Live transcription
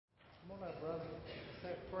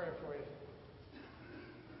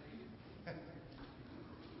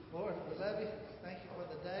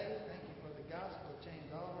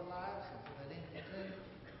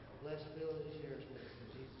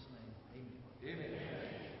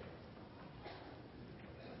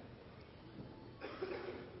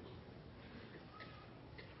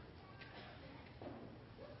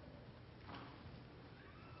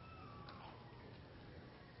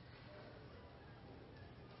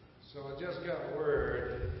So I just got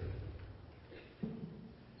word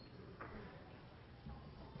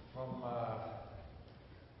from my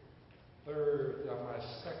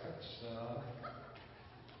second son,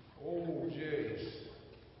 old Jace.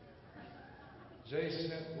 Jace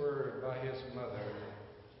sent word by his mother,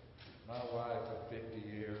 my wife of 50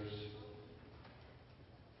 years,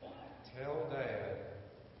 tell Dad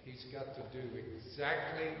he's got to do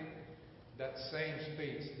exactly that same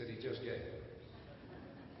speech that he just gave.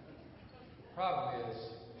 Problem is,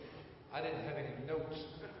 I didn't have any notes.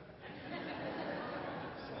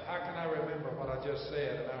 So how can I remember what I just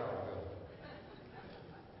said an hour ago?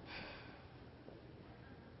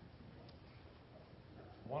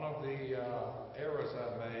 One of the errors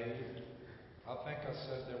I made, I think I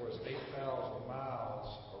said there was 8,000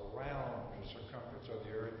 miles around the circumference of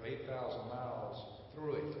the earth, 8,000 miles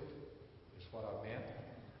through it, is what I meant.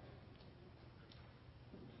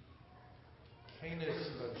 Canis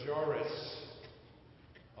Majoris,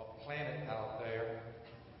 a planet out there,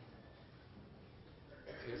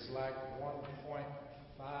 is like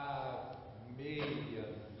 1.5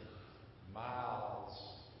 million miles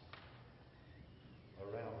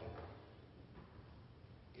around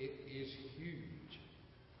it. It is huge.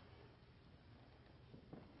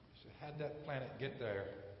 So how'd that planet get there?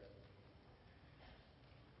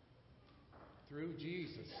 Through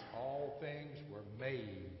Jesus, all things were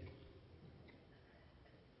made.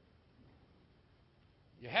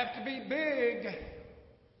 You have to be big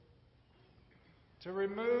to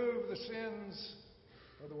remove the sins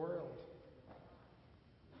of the world.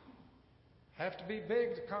 Have to be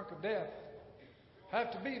big to conquer death.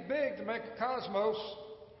 Have to be big to make a cosmos.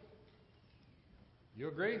 You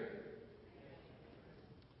agree?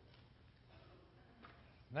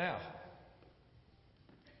 Now,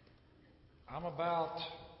 I'm about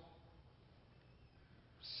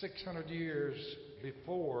 600 years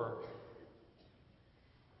before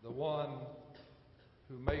the one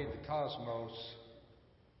who made the cosmos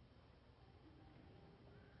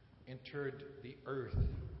entered the earth.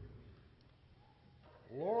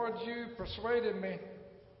 Lord, you persuaded me.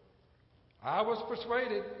 I was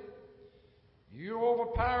persuaded. You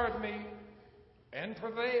overpowered me and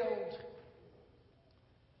prevailed.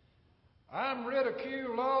 I'm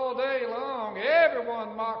ridiculed all day long.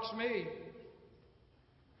 Everyone mocks me.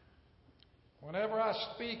 Whenever I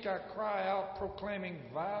speak, I cry out, proclaiming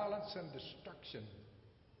violence and destruction.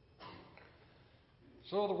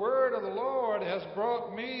 So the word of the Lord has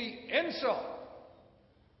brought me insult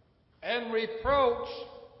and reproach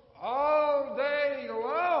all day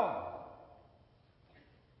long.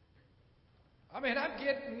 I mean, I'm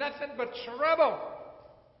getting nothing but trouble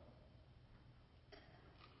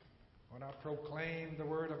when I proclaim the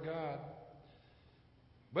word of God.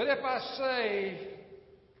 But if I say,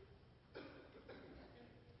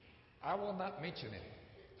 I will not mention it.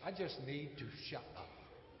 I just need to shut up.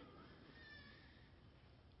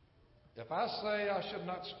 If I say I should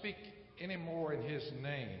not speak anymore in His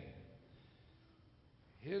name,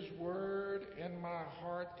 His word in my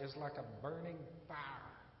heart is like a burning fire,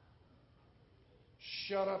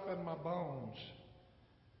 shut up in my bones.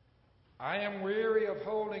 I am weary of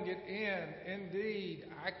holding it in. Indeed,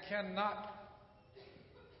 I cannot.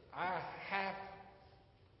 I have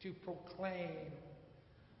to proclaim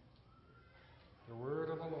the word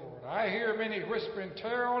of the Lord. I hear many whispering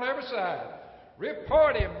terror on every side.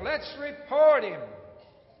 Report him. Let's report him.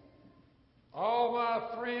 All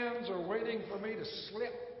my friends are waiting for me to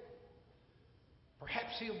slip.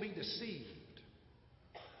 Perhaps he'll be deceived.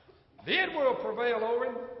 Then we'll prevail over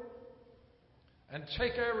him and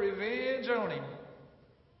take our revenge on him.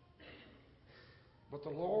 But the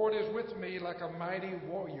Lord is with me like a mighty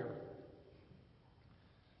warrior.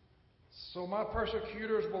 So my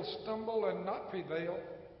persecutors will stumble and not prevail.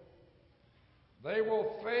 They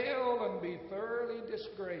will fail and be thoroughly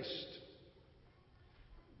disgraced.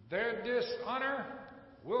 Their dishonor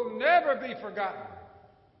will never be forgotten.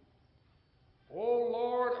 O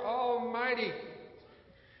Lord Almighty,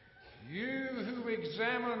 you who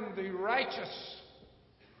examine the righteous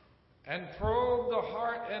and probe the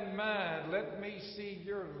heart and mind, let me see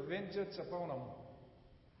your vengeance upon them.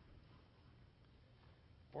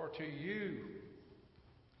 For to you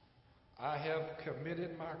I have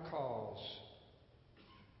committed my cause.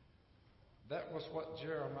 That was what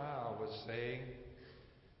Jeremiah was saying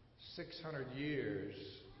 600 years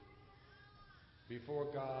before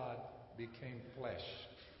God became flesh.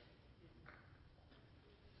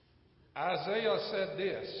 Isaiah said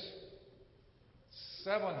this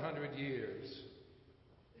 700 years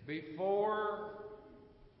before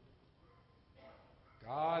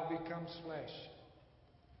God becomes flesh.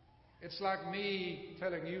 It's like me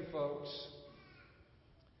telling you folks,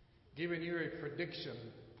 giving you a prediction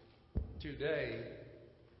today,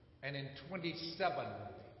 and in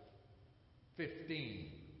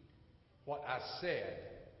 27:15, what I said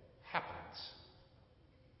happens.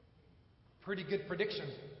 Pretty good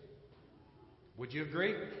prediction. Would you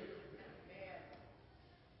agree?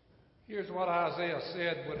 Here's what Isaiah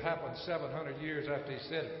said would happen 700 years after he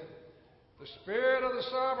said it. The Spirit of the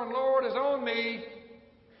Sovereign Lord is on me.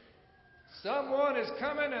 Someone is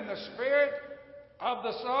coming, and the Spirit of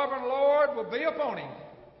the Sovereign Lord will be upon him.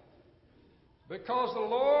 Because the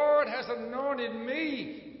Lord has anointed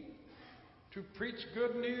me to preach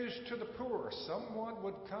good news to the poor. Someone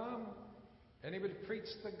would come and he would preach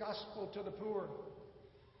the gospel to the poor.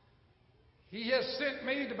 He has sent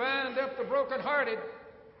me to bind up the brokenhearted,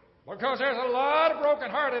 because there's a lot of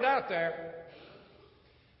brokenhearted out there.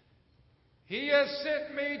 He has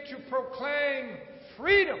sent me to proclaim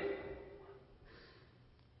freedom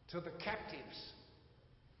to the captives.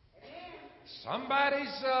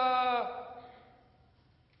 Somebody's a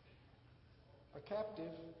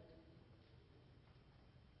captive.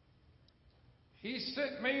 He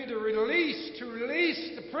sent me to release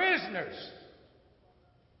the prisoners.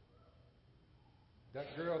 That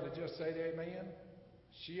girl that just said amen,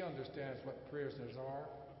 she understands what prisoners are.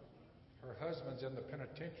 Her husband's in the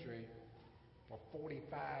penitentiary for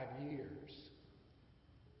 45 years.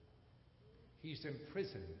 He's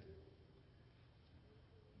imprisoned.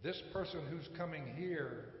 This person who's coming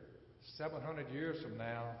here 700 years from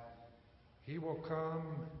now, he will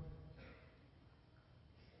come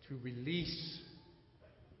to release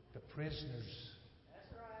the prisoners.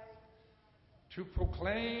 That's right. To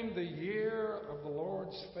proclaim the year of the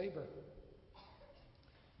Lord's favor.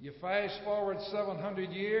 You fast forward 700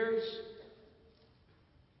 years,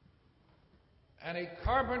 and a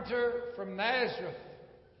carpenter from Nazareth,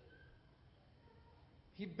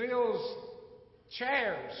 he builds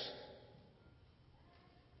chairs.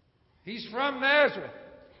 He's from Nazareth.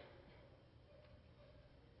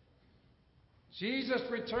 Jesus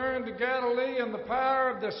returned to Galilee in the power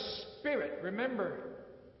of the Spirit. Remember,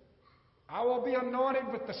 I will be anointed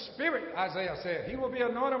with the Spirit, Isaiah said. He will be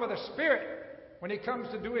anointed with the Spirit when he comes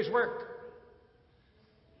to do his work.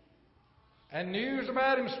 And news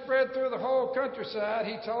about him spread through the whole countryside.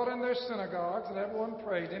 He taught in their synagogues, and everyone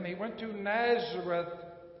praised him. He went to Nazareth,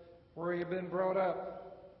 where he had been brought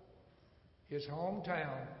up, his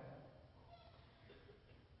hometown.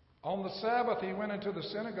 On the Sabbath, he went into the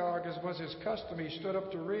synagogue, as was his custom. He stood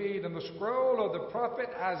up to read, and the scroll of the prophet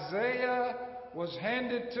Isaiah was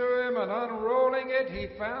handed to him, and unrolling it, he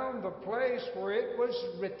found the place where it was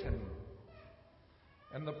written.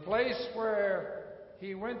 And the place where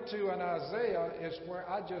he went to in Isaiah is where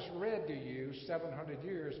I just read to you 700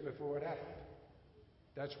 years before it happened.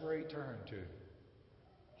 That's where he turned to.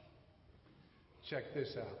 Check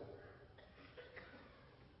this out.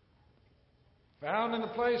 Found in the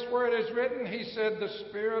place where it is written, he said, the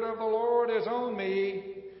Spirit of the Lord is on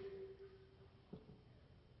me.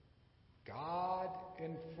 God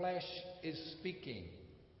in flesh is speaking,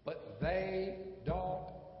 but they don't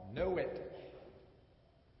know it.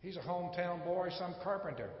 He's a hometown boy, some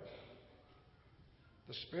carpenter.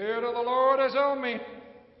 The Spirit of the Lord is on me,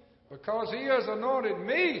 because he has anointed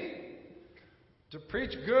me to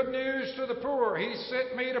preach good news to the poor. He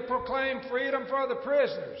sent me to proclaim freedom for the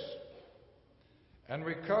prisoners, and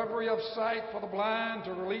recovery of sight for the blind,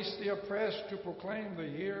 to release the oppressed, to proclaim the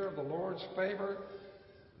year of the Lord's favor.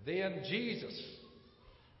 Then Jesus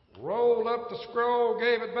rolled up the scroll,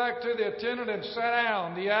 gave it back to the attendant, and sat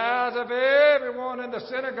down. The eyes of everyone in the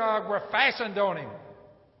synagogue were fastened on him.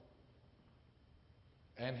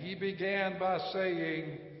 And he began by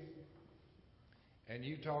saying, and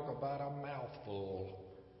you talk about a mouthful,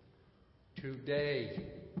 today,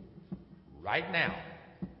 right now,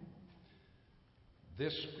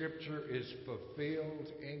 this scripture is fulfilled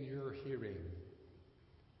in your hearing.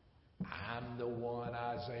 I'm the one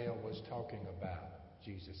Isaiah was talking about,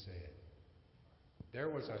 Jesus said. There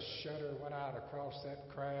was a shudder went out across that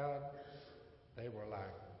crowd. They were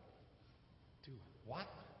like, "Do what?"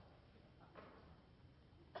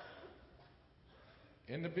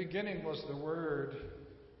 In the beginning was the Word.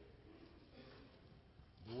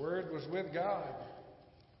 The Word was with God.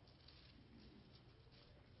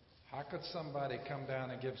 How could somebody come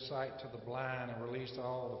down and give sight to the blind and release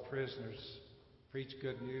all the prisoners, preach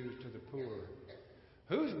good news to the poor?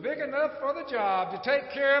 Who's big enough for the job to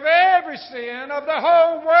take care of every sin of the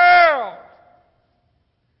whole world?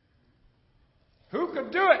 Who could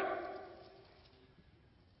do it?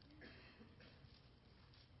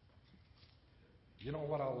 You know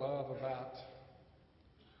what I love about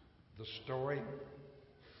the story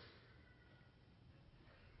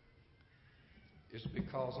is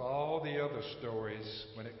because all the other stories,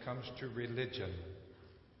 when it comes to religion,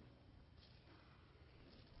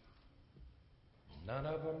 none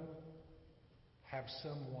of them have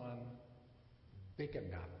someone big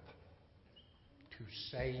enough to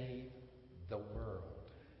save the world.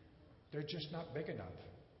 They're just not big enough.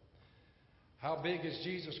 How big is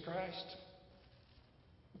Jesus Christ?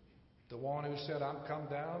 The one who said, I'm come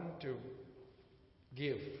down to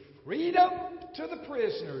give freedom to the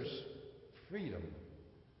prisoners. Freedom.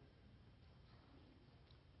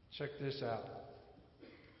 Check this out.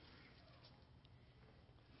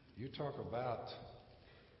 You talk about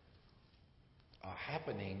a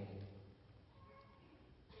happening.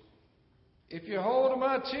 If you hold to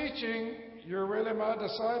my teaching, you're really my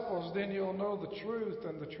disciples, then you'll know the truth,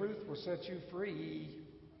 and the truth will set you free.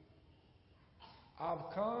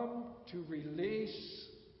 I've come to release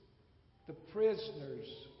the prisoners,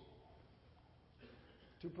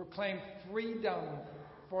 to proclaim freedom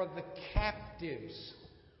for the captives.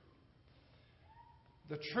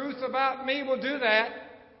 The truth about me will do that.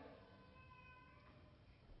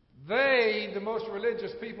 They, the most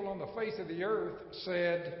religious people on the face of the earth,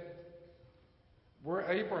 said, we're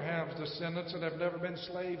Abraham's descendants and have never been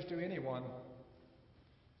slaves to anyone.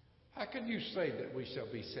 How can you say that we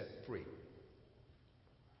shall be set free?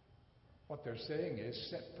 What they're saying is,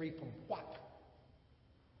 set free from what?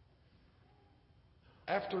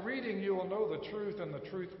 After reading, you will know the truth, and the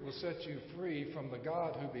truth will set you free from the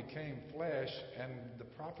God who became flesh, and the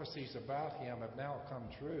prophecies about him have now come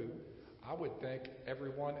true. I would think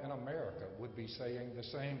everyone in America would be saying the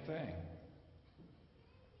same thing.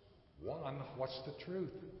 One, what's the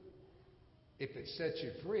truth? If it sets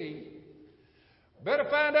you free, better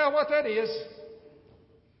find out what that is.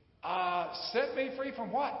 Set me free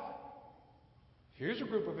from what? Here's a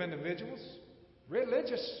group of individuals,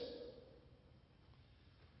 religious.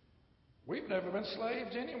 We've never been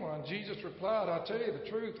slaves to anyone. Jesus replied, I'll tell you the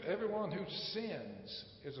truth, everyone who sins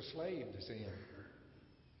is a slave to sin.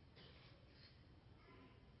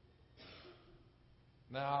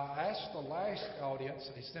 Now, I asked the last audience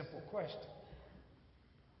a simple question.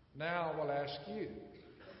 Now I will ask you.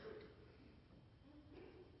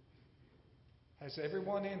 Has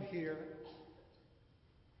everyone in here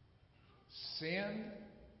sinned?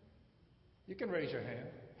 You can raise your hand.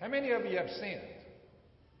 How many of you have sinned?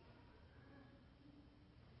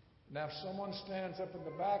 Now, if someone stands up in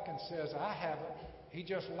the back and says, I haven't, he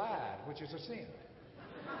just lied, which is a sin.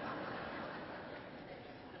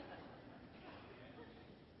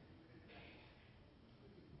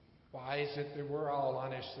 Why is it that we're all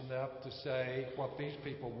honest enough to say what these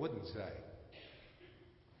people wouldn't say?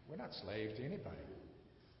 We're not slaves to anybody.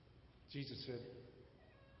 Jesus said,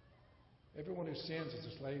 everyone who sins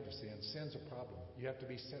is a slave to sin. Sin's a problem. You have to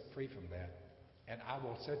be set free from that. And I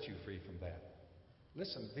will set you free from that.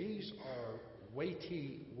 Listen, these are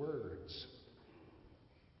weighty words.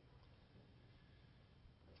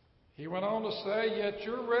 He went on to say, yet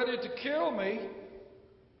you're ready to kill me.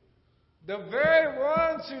 The very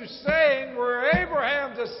ones who saying we're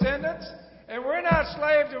Abraham's descendants and we're not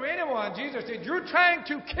slave to anyone. Jesus said, you're trying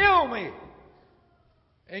to kill me.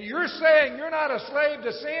 And you're saying you're not a slave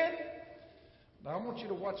to sin? Now I want you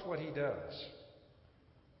to watch what he does.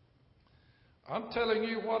 I'm telling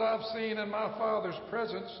you what I've seen in my Father's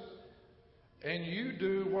presence, and you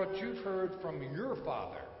do what you've heard from your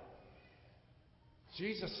father.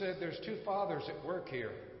 Jesus said there's two fathers at work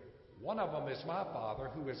here. One of them is my Father,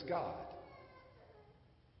 who is God.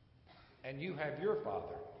 And you have your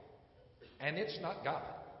father, and it's not God.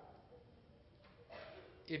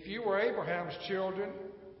 If you were Abraham's children,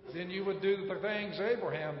 then you would do the things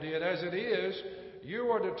Abraham did. As it is, you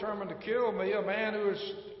are determined to kill me, a man who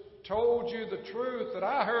has told you the truth that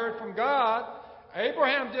I heard from God.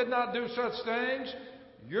 Abraham did not do such things.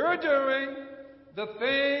 You're doing the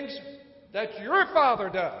things that your father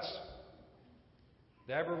does.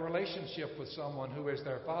 They have a relationship with someone who is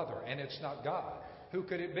their father, and it's not God. Who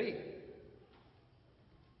could it be?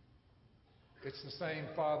 It's the same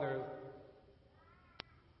father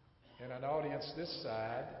in an audience this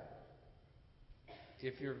side.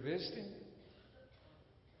 If you're visiting,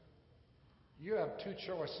 you have two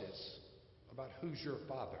choices about who's your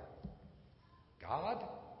father. God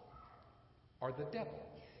or the devil.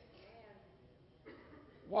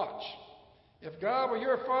 Watch. If God were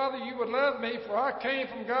your father, you would love me, for I came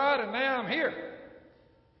from God and now I'm here.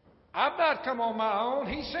 I've not come on my own.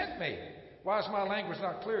 He sent me. Why is my language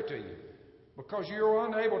not clear to you? Because you're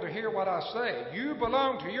unable to hear what I say. You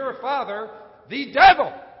belong to your father, the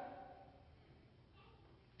devil.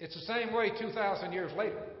 It's the same way 2,000 years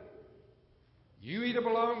later. You either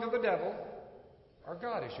belong to the devil or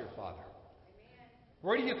God is your father.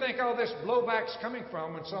 Where do you think all this blowback's coming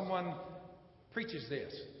from when someone preaches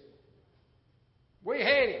this? We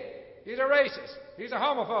hate him. He's a racist. He's a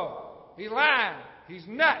homophobe. He's lying. He's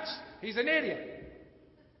nuts. He's an idiot.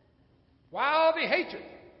 Why all the hatred?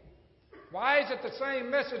 Why is it the same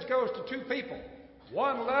message goes to two people?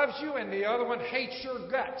 One loves you and the other one hates your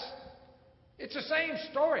guts. It's the same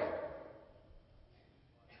story.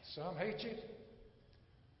 Some hate you.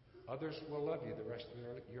 Others will love you the rest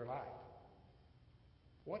of your life.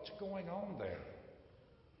 What's going on there?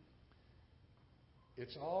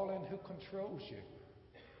 It's all in who controls you.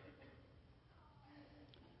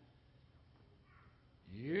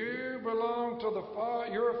 You belong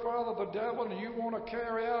to your father, the devil, and you want to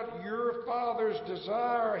carry out your father's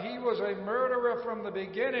desire. He was a murderer from the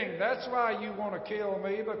beginning. That's why you want to kill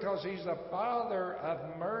me, because he's the father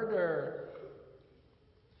of murder.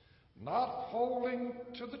 Not holding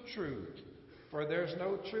to the truth, for there's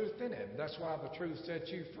no truth in him. That's why the truth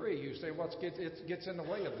sets you free. You say, what gets in the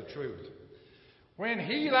way of the truth? When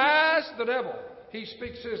he lies, the devil, he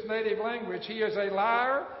speaks his native language. He is a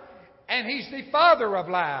liar, and he's the father of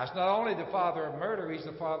lies. Not only the father of murder, he's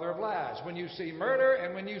the father of lies. When you see murder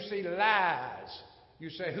and when you see lies, you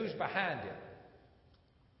say, who's behind it?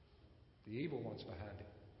 The evil one's behind it.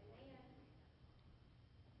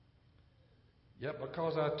 Yet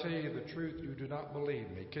because I tell you the truth, you do not believe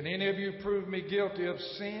me. Can any of you prove me guilty of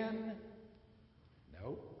sin?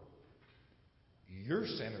 No. You're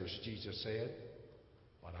sinners, Jesus said,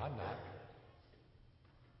 but I'm not.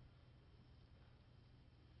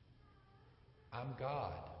 I'm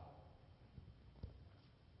God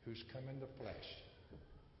who's come in the flesh.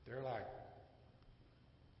 They're like,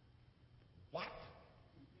 what?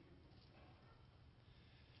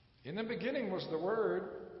 In the beginning was the Word.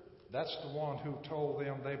 That's the one who told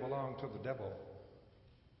them they belonged to the devil.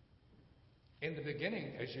 In the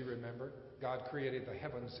beginning, as you remember, God created the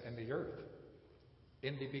heavens and the earth.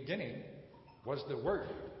 In the beginning was the Word.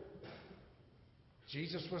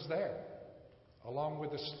 Jesus was there, along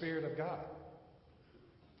with the Spirit of God.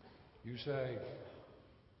 You say,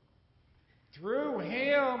 through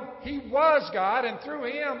him, he was God, and through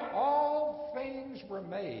him all things were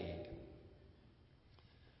made.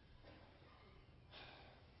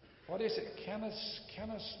 What is it? Canis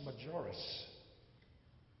Majoris.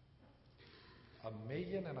 1.5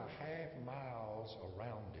 million miles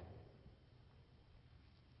around it.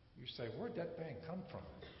 You say, where'd that thing come from?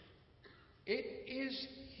 It is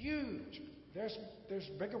huge. There's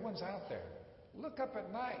bigger ones out there. Look up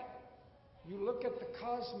at night. You look at the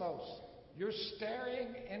cosmos. You're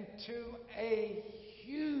staring into a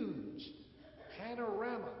huge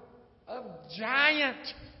panorama of giant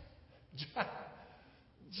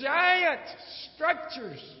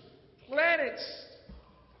structures, planets,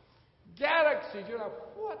 galaxies. You're like,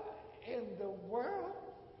 what in the world?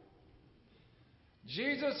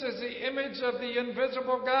 Jesus is the image of the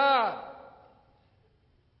invisible God,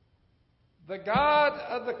 the God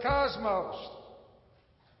of the cosmos,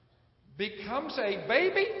 becomes a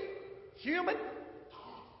baby, human,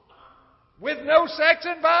 with no sex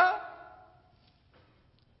involved.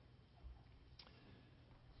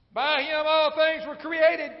 By him all things were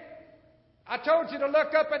created. I told you to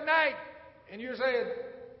look up at night, and you're saying,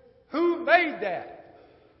 who made that?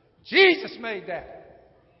 Jesus made that.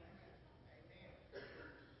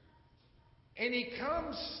 And he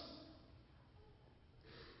comes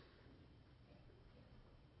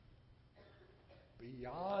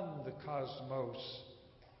beyond the cosmos,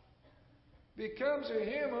 becomes a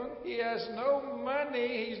human. He has no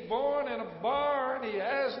money. He's born in a barn. He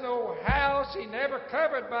has no house. He never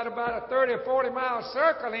covered but about a 30 or 40 mile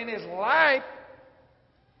circle in his life.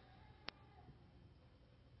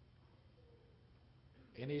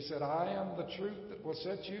 And he said, I am the truth that will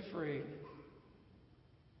set you free.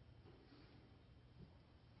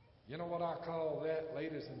 You know what I call that,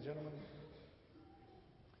 ladies and gentlemen?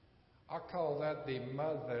 I call that the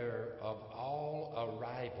mother of all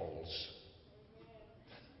arrivals.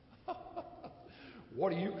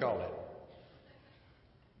 What do you call it?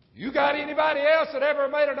 You got anybody else that ever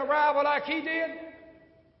made an arrival like he did?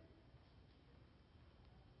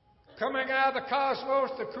 Coming out of the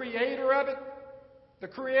cosmos, the creator of it, the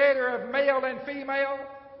creator of male and female,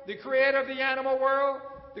 the creator of the animal world,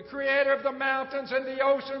 the creator of the mountains and the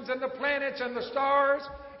oceans and the planets and the stars,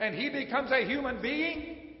 and he becomes a human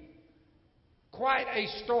being? Quite a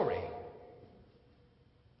story.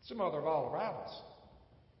 It's the mother of all arrivals.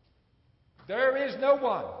 There is no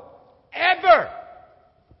one ever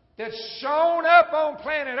that's shown up on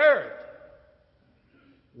planet Earth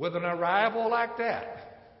with an arrival like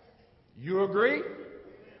that. You agree?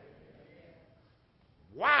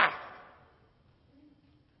 Why?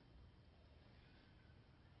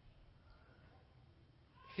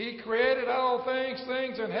 He created all things,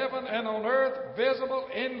 things in heaven and on earth, visible,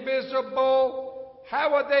 invisible.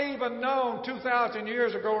 How would they even known 2,000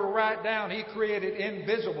 years ago to write down He created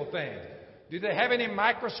invisible things? Did they have any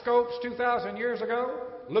microscopes 2,000 years ago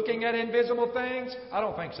looking at invisible things? I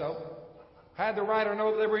don't think so. Had the writer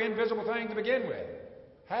know that they were invisible things to begin with?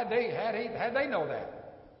 Had they know that?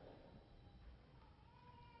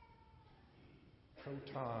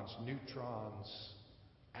 Protons, neutrons,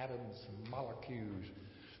 atoms, molecules,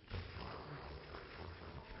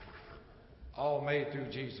 all made through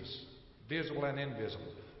Jesus, visible and invisible.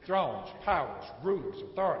 Thrones, powers, rulers,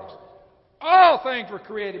 authorities. All things were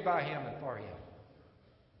created by Him and for Him.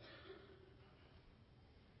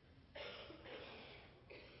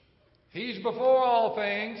 He's before all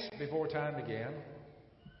things, before time began.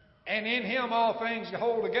 And in Him all things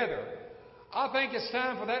hold together. I think it's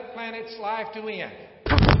time for that planet's life to end.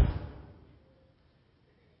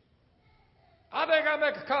 I think I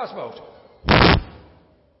make a cosmos.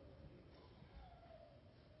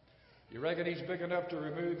 You reckon He's big enough to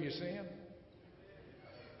remove your sin?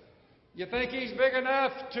 You think He's big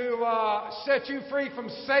enough to set you free from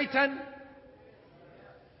Satan?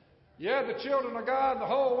 Yeah, the children of God, the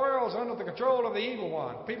whole world's under the control of the evil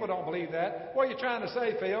one. People don't believe that. What are you trying to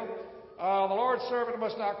say, Phil? The Lord's servant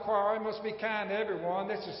must not quarrel, he must be kind to everyone.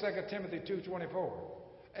 This is 2 Timothy 2:24.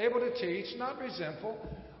 Able to teach, not resentful.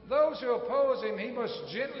 Those who oppose him, he must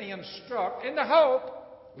gently instruct in the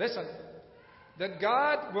hope, listen, that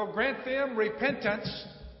God will grant them repentance,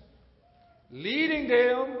 leading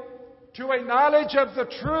them to a knowledge of the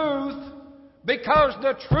truth, because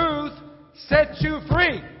the truth sets you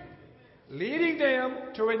free. Leading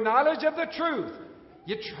them to a knowledge of the truth.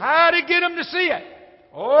 You try to get them to see it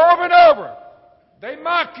over and over. They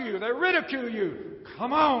mock you. They ridicule you.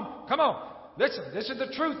 Come on, come on. Listen, this is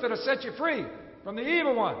the truth that will set you free from the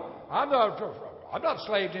evil one. I'm not a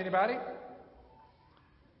slave to anybody.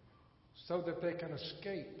 So that they can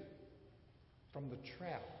escape from the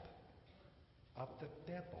trap of the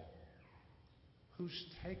devil, who's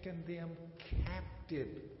taken them captive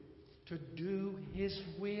to do his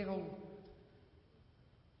will.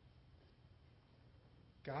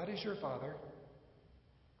 God is your father,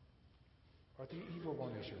 or the evil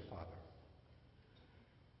one is your father.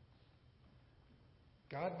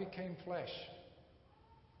 God became flesh.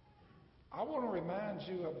 I want to remind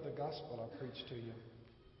you of the gospel I preached to you,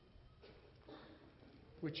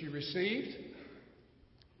 which you received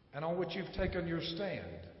and on which you've taken your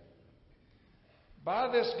stand. By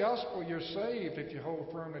this gospel you're saved if you hold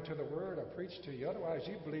firmly to the word I preached to you. Otherwise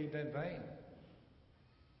you believed in vain.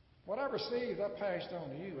 What I received, I passed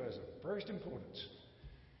on to you as of first importance.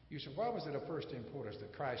 You said, why was it of first importance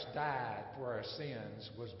that Christ died for our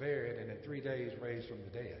sins, was buried, and in 3 days raised from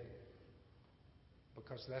the dead?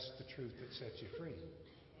 Because that's the truth that sets you free.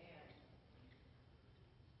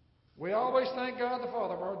 We always thank God the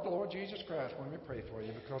Father of our Lord Jesus Christ when we pray for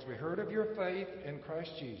you, because we heard of your faith in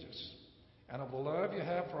Christ Jesus and of the love you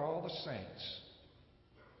have for all the saints.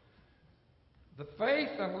 The faith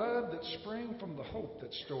and love that spring from the hope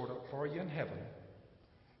that's stored up for you in heaven,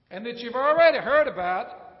 and that you've already heard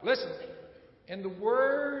about, listen, in the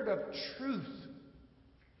word of truth,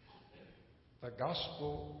 the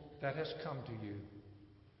gospel that has come to you.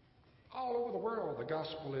 All over the world, the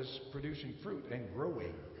gospel is producing fruit and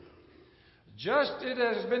growing. Just it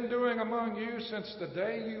has been doing among you since the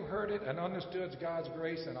day you heard it and understood God's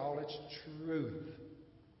grace and all its truth.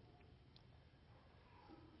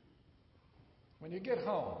 When you get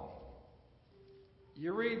home,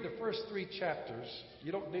 you read the first 3 chapters.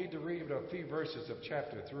 You don't need to read a few verses of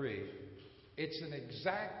chapter 3. It's an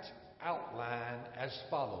exact outline as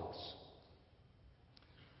follows.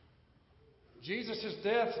 Jesus'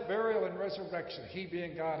 death, burial, and resurrection, He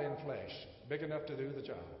being God in flesh, big enough to do the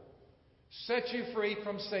job. Set you free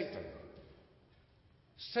from Satan.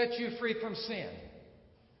 Set you free from sin.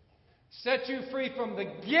 Set you free from the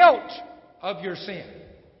guilt of your sin.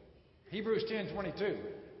 Hebrews 10:22.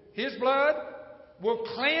 His blood will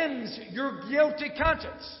cleanse your guilty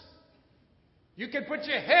conscience. You can put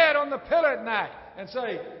your head on the pillow at night and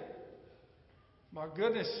say, my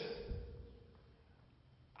goodness,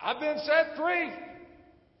 I've been set free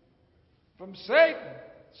from Satan,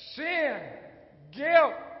 sin,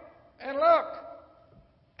 guilt, and look,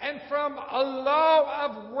 and from a law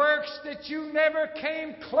of works that you never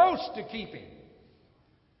came close to keeping.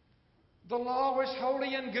 The law is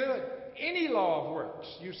holy and good. Any law of works.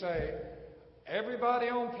 You say, everybody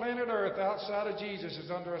on planet Earth outside of Jesus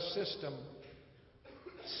is under a system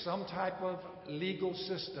some type of legal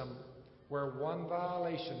system where one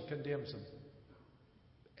violation condemns them.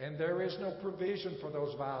 And there is no provision for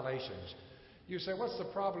those violations. You say, what's the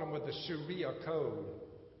problem with the Sharia code?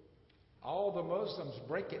 All the Muslims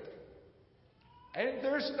break it. And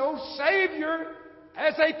there's no Savior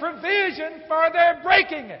as a provision for their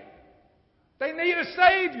breaking it. They need a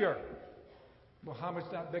Savior.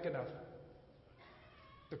 Muhammad's not big enough.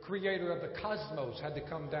 The creator of the cosmos had to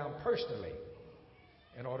come down personally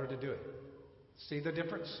in order to do it. See the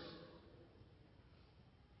difference?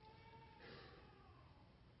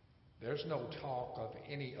 There's no talk of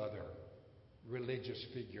any other religious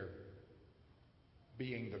figure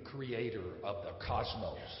being the creator of the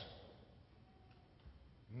cosmos.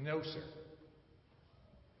 No, sir.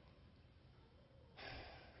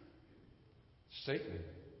 Satan,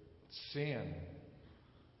 sin,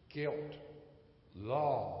 guilt,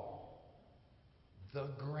 law, the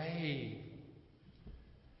grave.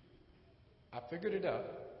 I figured it out.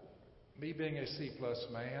 Me being a C-plus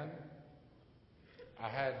man, I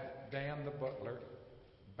had Dan the butler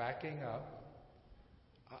backing up.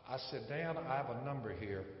 I said, Dan, I have a number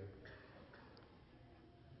here.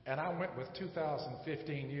 And I went with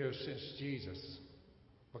 2015 years since Jesus,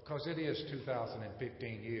 because it is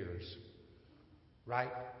 2015 years.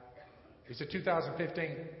 Right? Is it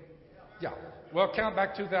 2015? Yeah. Well, count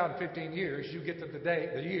back 2015 years, you get to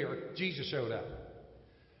the year Jesus showed up.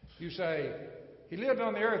 You say, he lived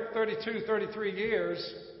on the earth 32, 33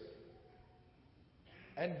 years,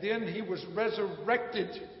 and then he was resurrected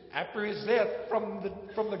after his death from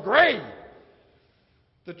the grave.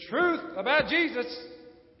 The truth about Jesus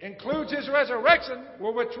includes his resurrection,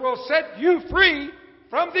 which will set you free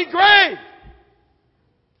from the grave.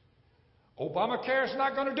 Obamacare is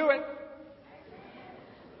not going to do it.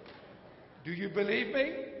 Do you believe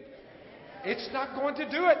me? It's not going to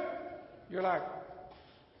do it. You're like,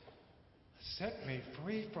 set me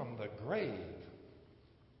free from the grave.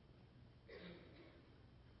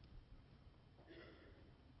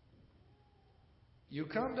 You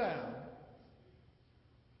come down,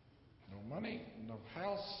 no money, no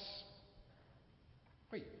house.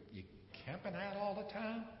 Wait, you camping out all the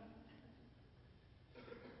time?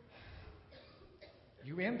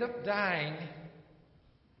 You end up dying,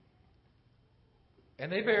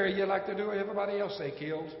 and they bury you like they do everybody else they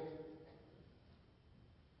killed.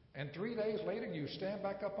 And 3 days later, you stand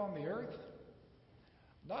back up on the earth.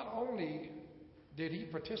 Not only did he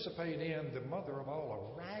participate in the mother of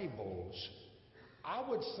all arrivals, I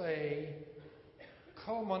would say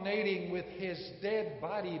culminating with his dead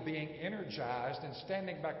body being energized and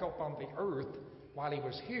standing back up on the earth while he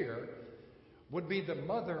was here, would be the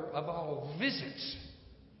mother of all visits.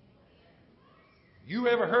 You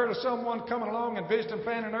ever heard of someone coming along and visiting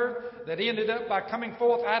planet Earth that ended up by coming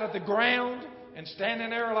forth out of the ground and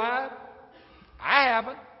standing there alive? I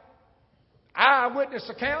haven't. Eyewitness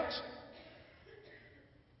accounts.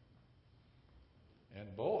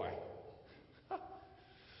 And boy,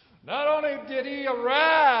 not only did he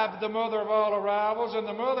arrive, the mother of all arrivals and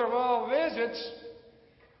the mother of all visits,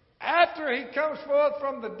 after he comes forth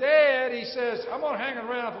from the dead, he says, I'm going to hang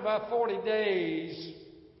around for about 40 days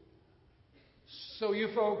so you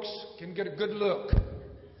folks can get a good look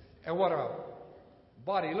at what a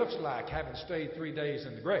body looks like having stayed 3 days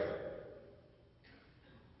in the grave.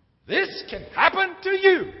 This can happen to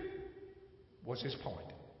you, was his point.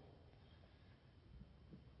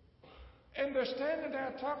 And they're standing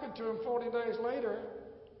there talking to him 40 days later.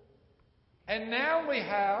 And now we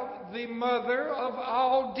have the mother of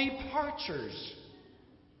all departures.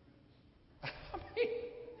 I mean,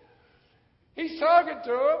 he's talking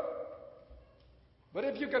to him. But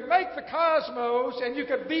if you could make the cosmos and you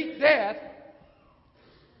could beat death,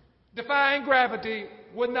 defying gravity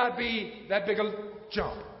would not be that big a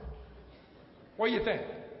jump. What do you think?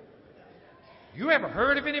 You ever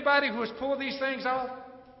heard of anybody who has pulled these things off?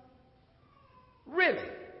 Really?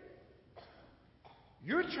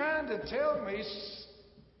 You're trying to tell me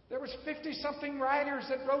there was 50-something writers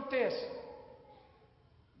that wrote this.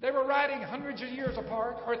 They were writing hundreds of years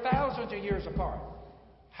apart or thousands of years apart.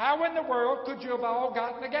 How in the world could you have all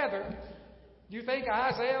gotten together? You think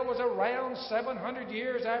Isaiah was around 700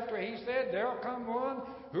 years after he said, there'll come one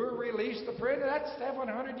who will release the prisoner? That's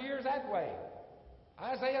 700 years that way.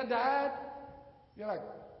 Isaiah died. You're like,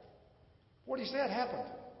 what he said happened.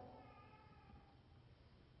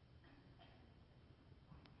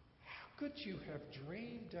 How could you have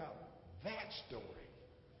dreamed up that story?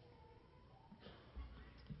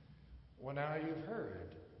 Well, now you've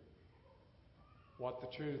heard what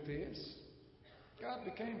the truth is. God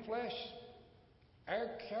became flesh.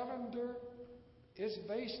 Our calendar is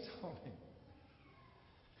based on him.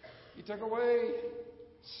 He took away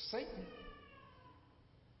Satan.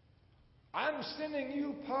 I'm sending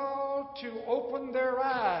you, Paul, to open their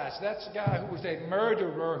eyes. That's the guy who was a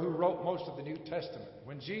murderer who wrote most of the New Testament.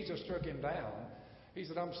 When Jesus took him down, he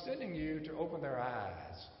said, I'm sending you to open their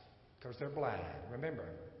eyes because they're blind. Remember,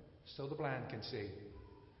 so the blind can see.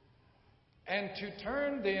 And to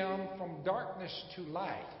turn them from darkness to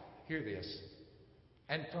light. Hear this.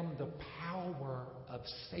 And from the power of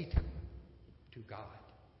Satan to God.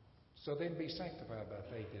 So then be sanctified by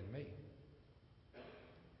faith in me.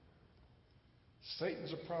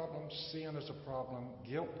 Satan's a problem. Sin is a problem.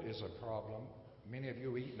 Guilt is a problem. Many of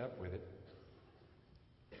you are eating up with it.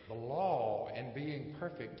 The law and being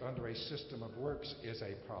perfect under a system of works is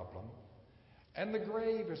a problem. And the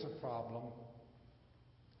grave is a problem.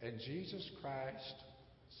 And Jesus Christ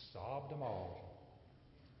solved them all.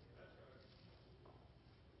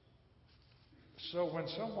 So when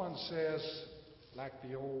someone says, like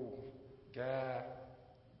the old guy,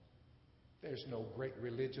 there's no great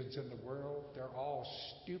religions in the world, they're all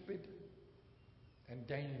stupid and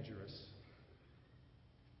dangerous.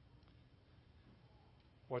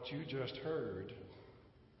 What you just heard,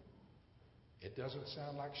 it doesn't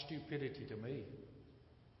sound like stupidity to me.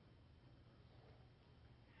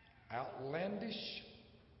 Outlandish,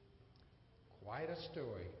 quite a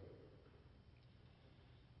story.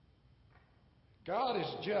 God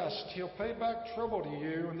is just. He'll pay back trouble to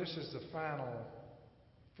you, and this is the final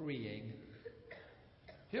freeing.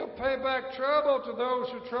 He'll pay back trouble to those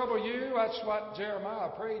who trouble you. That's what Jeremiah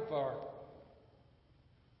prayed for.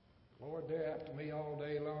 Lord, they're after me all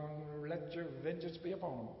day long. Let your vengeance be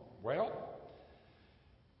upon them. Well,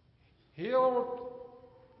 He'll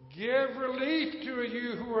give relief to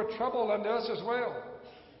you who are troubled, and us as well.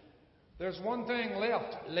 There's one thing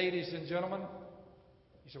left, ladies and gentlemen.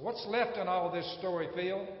 You say, what's left in all this story,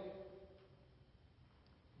 Phil?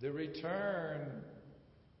 The return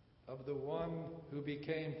of the one who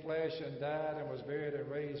became flesh and died and was buried and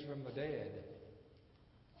raised from the dead.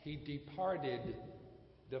 He departed,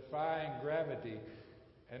 defying gravity,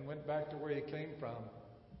 and went back to where he came from.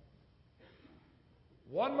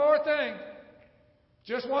 One more thing.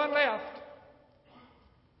 Just one left.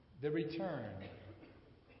 The return.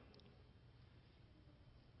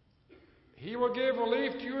 He will give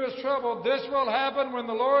relief to you as troubled. This will happen when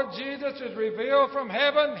the Lord Jesus is revealed from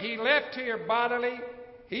heaven. He left here bodily.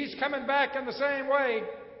 He's coming back in the same way.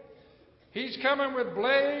 He's coming with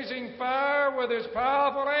blazing fire with his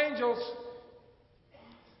powerful angels.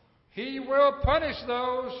 He will punish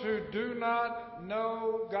those who do not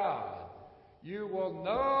know God. You will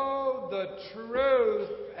know the truth,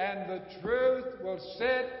 and the truth will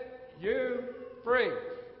set you free.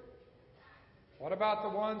 What about the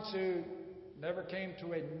ones who never came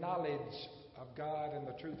to a knowledge of God and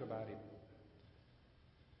the truth about Him?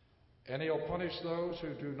 And He'll punish those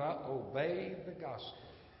who do not obey the gospel.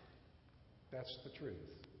 That's the truth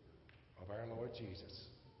of our Lord Jesus.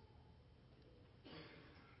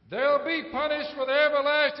 They'll be punished with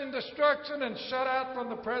everlasting destruction and shut out from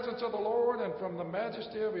the presence of the Lord and from the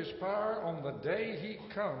majesty of His power on the day He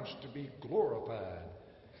comes to be glorified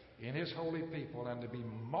in His holy people and to be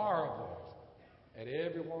marveled at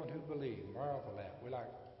everyone who believes. Marvel at. We're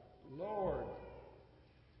like, Lord,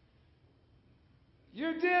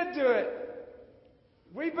 you did do it.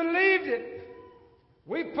 We believed it.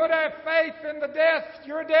 We put our faith in the death,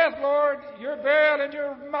 your death, Lord, your burial and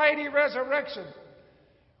your mighty resurrection.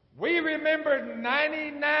 We remembered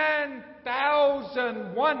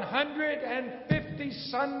 99,150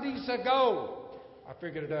 Sundays ago. I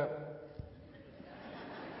figured it out.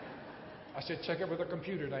 I said, check it with a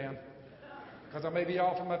computer, Dan, because I may be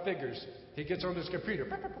off in my figures. He gets on his computer.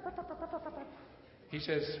 He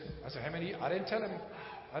says, I said, how many? I didn't tell him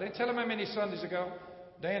how many Sundays ago.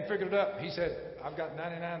 Dan figured it up. He said, I've got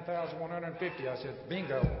 99,150. I said,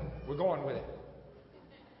 bingo, we're going with it.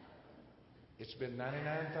 It's been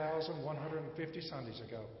 99,150 Sundays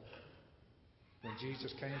ago when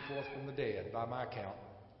Jesus came forth from the dead, by my count.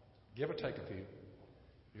 Give or take a few.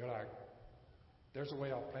 You're like, there's a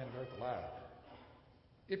way off planet Earth alive.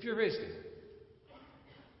 If you're visiting,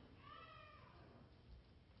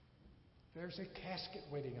 there's a casket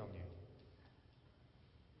waiting on you.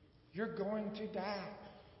 You're going to die.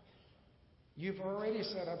 You've already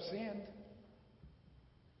said, I've sinned.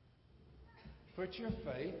 Put your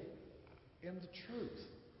faith in the truth,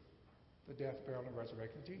 the death, burial, and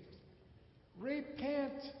resurrection of Jesus.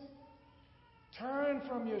 Repent. Turn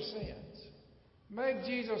from your sins. Make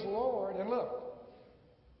Jesus Lord. And look,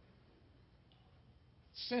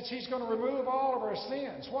 since He's going to remove all of our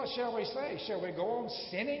sins, what shall we say? Shall we go on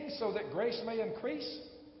sinning so that grace may increase?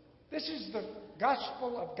 This is the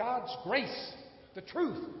gospel of God's grace, the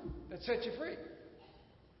truth that sets you free.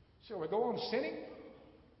 Shall we go on sinning?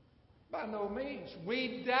 By no means.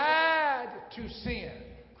 We died to sin.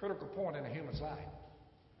 Critical point in a human's life.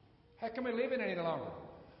 How can we live it any longer?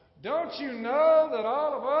 Don't you know that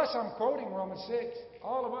all of us, I'm quoting Romans 6,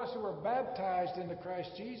 all of us who were baptized into Christ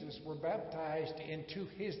Jesus were baptized into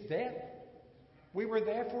His death? We were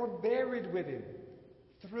therefore buried with Him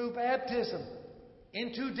through baptism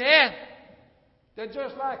into death. That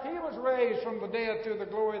just like He was raised from the dead through the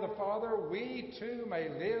glory of the Father, we too may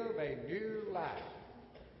live a new life.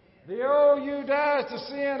 The old you dies to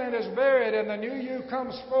sin and is buried, and the new you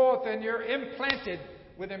comes forth, and you're implanted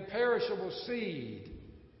with imperishable seed.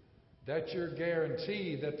 That's your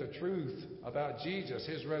guarantee that the truth about Jesus,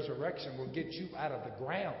 His resurrection, will get you out of the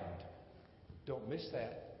ground. Don't miss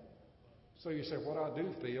that. So you say, what do I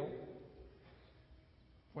do, Theo?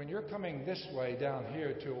 When you're coming this way down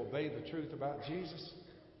here to obey the truth about Jesus,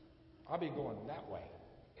 I'll be going that way.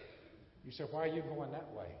 You say, why are you going that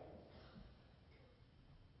way?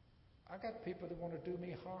 I got people that want to do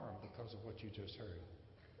me harm because of what you just heard.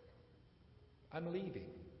 I'm leaving.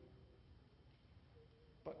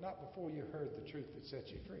 But not before you heard the truth that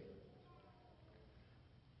sets you free.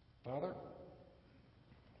 Father,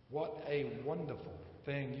 what a wonderful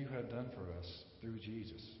thing you have done for us through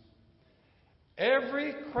Jesus.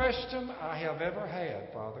 Every question I have ever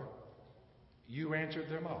had, Father, you answered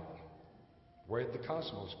them all. Where did the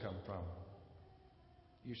cosmos come from?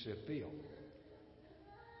 You said, Phil.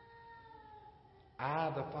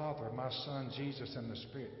 I, the Father, my Son, Jesus, and the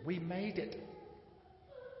Spirit. We made it.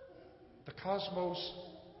 The cosmos,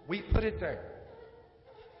 we put it there.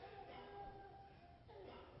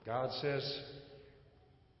 God says,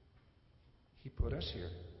 He put us here.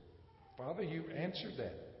 Father, you answered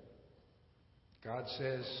that. God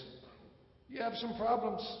says, you have some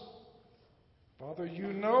problems. Father,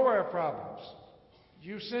 you know our problems.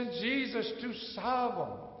 You sent Jesus to solve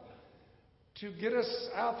them, to get us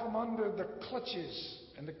out from under the clutches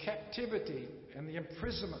and the captivity and the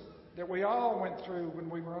imprisonment that we all went through when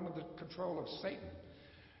we were under the control of Satan.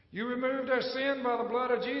 You removed our sin by the blood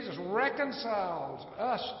of Jesus, reconciled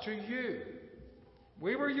us to you.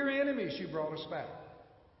 We were your enemies. You brought us back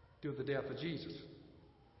through the death of Jesus.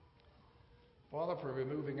 Father, for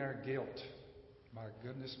removing our guilt. My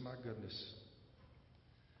goodness, my goodness.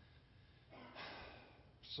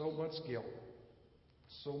 So much guilt,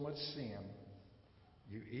 so much sin.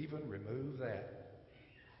 You even removed that.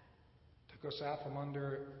 Took us out from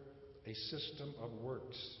under a system of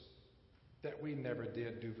works that we never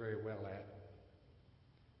did do very well at.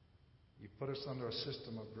 You put us under a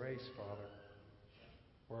system of grace, Father,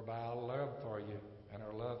 whereby our love for you and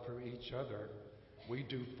our love for each other, we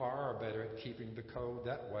do far better at keeping the code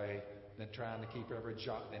that way than trying to keep every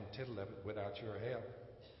jot and tittle of it without your help.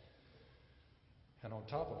 And on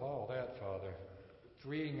top of all that, Father,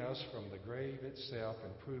 freeing us from the grave itself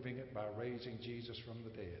and proving it by raising Jesus from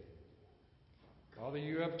the dead. Father,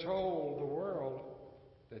 you have told the world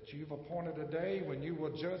that you've appointed a day when you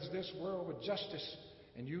will judge this world with justice.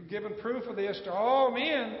 And you've given proof of this to all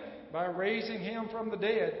men by raising Him from the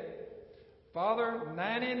dead. Father,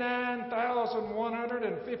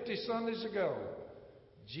 99,150 Sundays ago,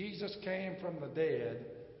 Jesus came from the dead.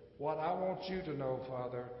 What I want you to know,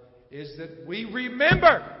 Father, is that we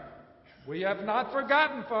remember. We have not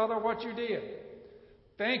forgotten, Father, what you did.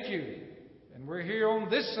 Thank you. And we're here on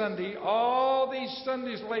this Sunday, all these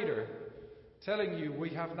Sundays later, telling you we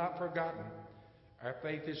have not forgotten. Our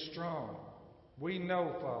faith is strong. We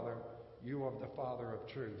know, Father, you are the Father of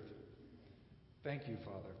truth. Thank you,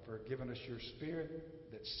 Father, for giving us your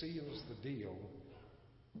Spirit that seals the deal.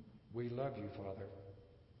 We love you, Father.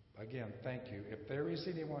 Again, thank you. If there is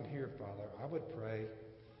anyone here, Father, I would pray,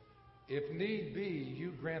 if need be,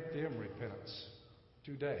 you grant them repentance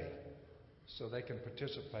today so they can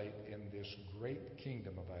participate in this great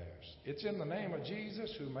kingdom of ours. It's in the name of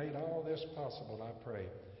Jesus who made all this possible, I pray.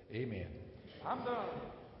 Amen. I'm done.